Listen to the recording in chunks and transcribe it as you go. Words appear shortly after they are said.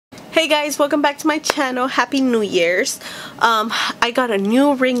Hey guys, welcome back to my channel. Happy New Year's. I got a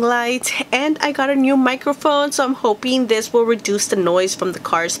new ring light and I got a new microphone, so I'm hoping this will reduce the noise from the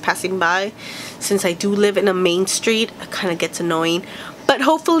cars passing by. Since I do live in a main street, it kind of gets annoying. But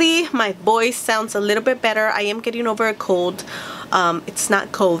hopefully my voice sounds a little bit better. I am getting over a cold. It's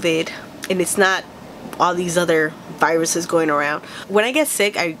not COVID and it's not all these other viruses going around. When I get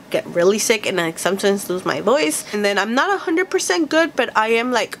sick, I get really sick and I sometimes lose my voice. And then I'm not 100% good, but I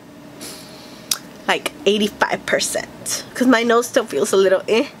am like 85% because my nose still feels a little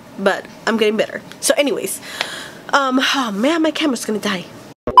but I'm getting better. So anyways, oh man, my camera's gonna die.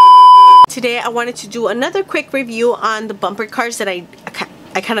 Today I wanted to do another quick review on the bumper cars that I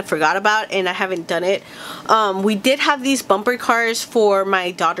kind of forgot about and I haven't done it. We did have these bumper cars for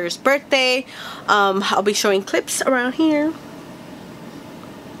my daughter's birthday. I'll be showing clips around here.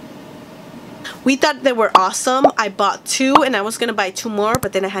 We thought they were awesome. I bought two and I was gonna buy two more,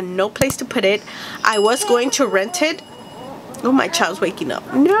 but then I had no place to put it. I was going to rent it. Oh, my child's waking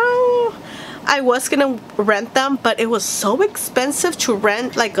up. No, I was gonna rent them, but it was so expensive to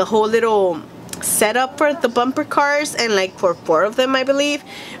rent like a whole little setup for the bumper cars, and like for 4 of them I believe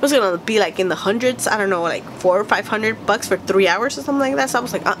it was gonna be like in the hundreds. I don't know, like $400 or $500 for 3 hours or something like that. So I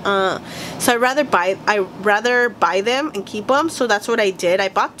was like so I'd rather buy them and keep them. So that's what I did. I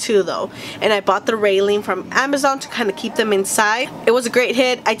bought two though, and I bought the railing from Amazon to kind of keep them inside. It was a great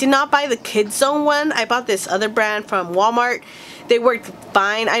hit. I did not buy the Kidzone one. I bought this other brand from Walmart. They worked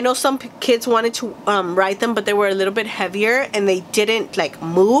fine. I know some kids wanted to ride them, but they were a little bit heavier and they didn't like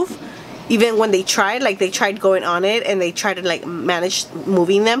move. Even when they tried, like they tried going on it and they tried to like manage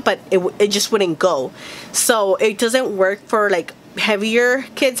moving them, but it just wouldn't go. So it doesn't work for like heavier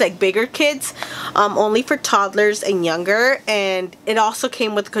kids, like bigger kids, only for toddlers and younger. And it also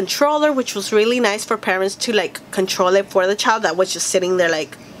came with a controller, which was really nice for parents to like control it for the child that was just sitting there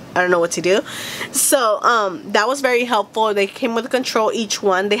like, I don't know what to do. So that was very helpful. They came with a control, each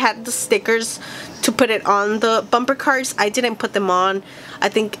one. They had the stickers to put it on the bumper cars. I didn't put them on. I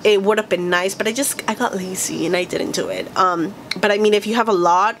think it would have been nice, but I got lazy and I didn't do it. But I mean, if you have a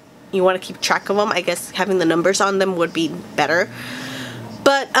lot, you want to keep track of them, I guess having the numbers on them would be better.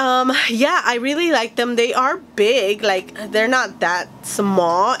 But yeah, I really like them. They are big, like they're not that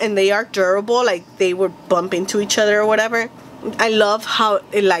small, and they are durable, like they would bump into each other or whatever. I love how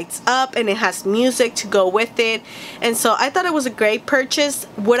it lights up and it has music to go with it, and so I thought it was a great purchase.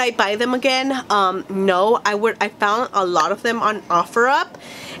 Would I buy them again? No, I found a lot of them on OfferUp,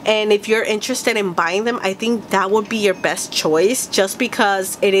 and if you're interested in buying them, I think that would be your best choice, just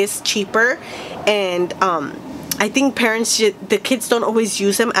because it is cheaper. And I think the kids don't always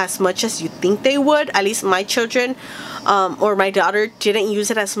use them as much as you think they would. At least my children or my daughter didn't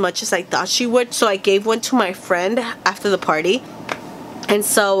use it as much as I thought she would. So I gave one to my friend after the party. And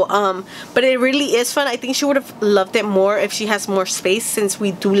so, but it really is fun. I think she would have loved it more if she has more space, since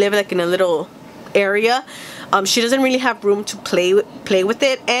we do live like in a little area. She doesn't really have room to play with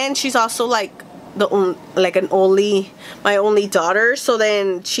it, and she's also like my only daughter, so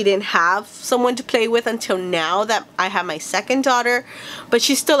then she didn't have someone to play with until now that I have my second daughter. But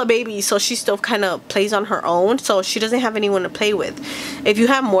she's still a baby, so she still kind of plays on her own, so she doesn't have anyone to play with. If you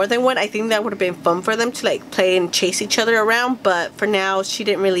have more than one, I think that would have been fun for them to like play and chase each other around, but for now she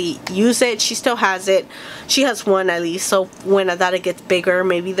didn't really use it. She still has it. She has one at least, so when that gets bigger,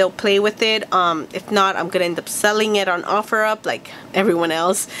 maybe they'll play with it. If not, I'm gonna end up selling it on OfferUp like everyone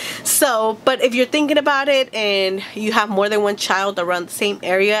else. So, but if you're thinking about it and you have more than one child around the same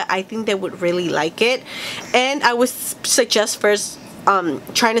area, I think they would really like it. And I would suggest first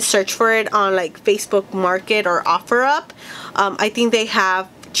trying to search for it on like Facebook Market or OfferUp. I think they have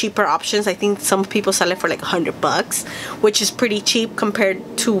cheaper options. I think some people sell it for like $100, which is pretty cheap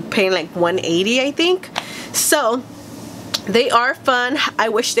compared to paying like $180, I think. So they are fun. I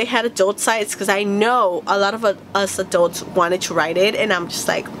wish they had adult size, because I know a lot of us adults wanted to ride it, and I'm just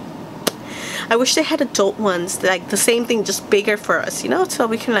like, I wish they had adult ones, like the same thing, just bigger for us, you know, so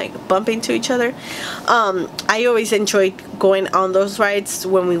we can like bump into each other. I always enjoyed going on those rides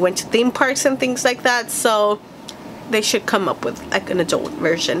when we went to theme parks and things like that, so they should come up with like an adult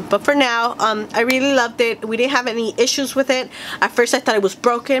version. But for now, I really loved it. We didn't have any issues with it. At first I thought it was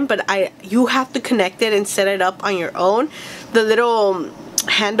broken, but you have to connect it and set it up on your own. The little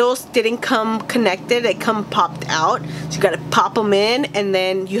handles didn't come connected, they come popped out, so you gotta pop them in, and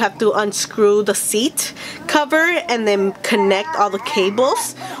then you have to unscrew the seat cover and then connect all the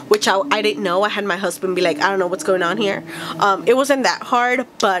cables, which I didn't know. I had my husband be like, I don't know what's going on here. It wasn't that hard,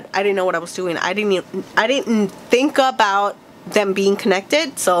 but I didn't know what I was doing. I didn't think about them being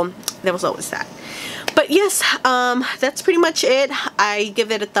connected, so there was always that. But yes, that's pretty much it. I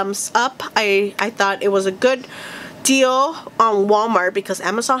give it a thumbs up. I thought it was a good deal on Walmart because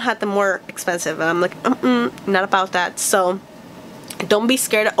Amazon had them more expensive, and I'm like, not about that. So don't be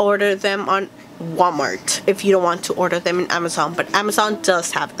scared to order them on Walmart if you don't want to order them in Amazon, but Amazon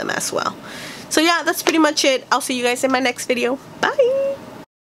does have them as well. So yeah, that's pretty much it. I'll see you guys in my next video. Bye.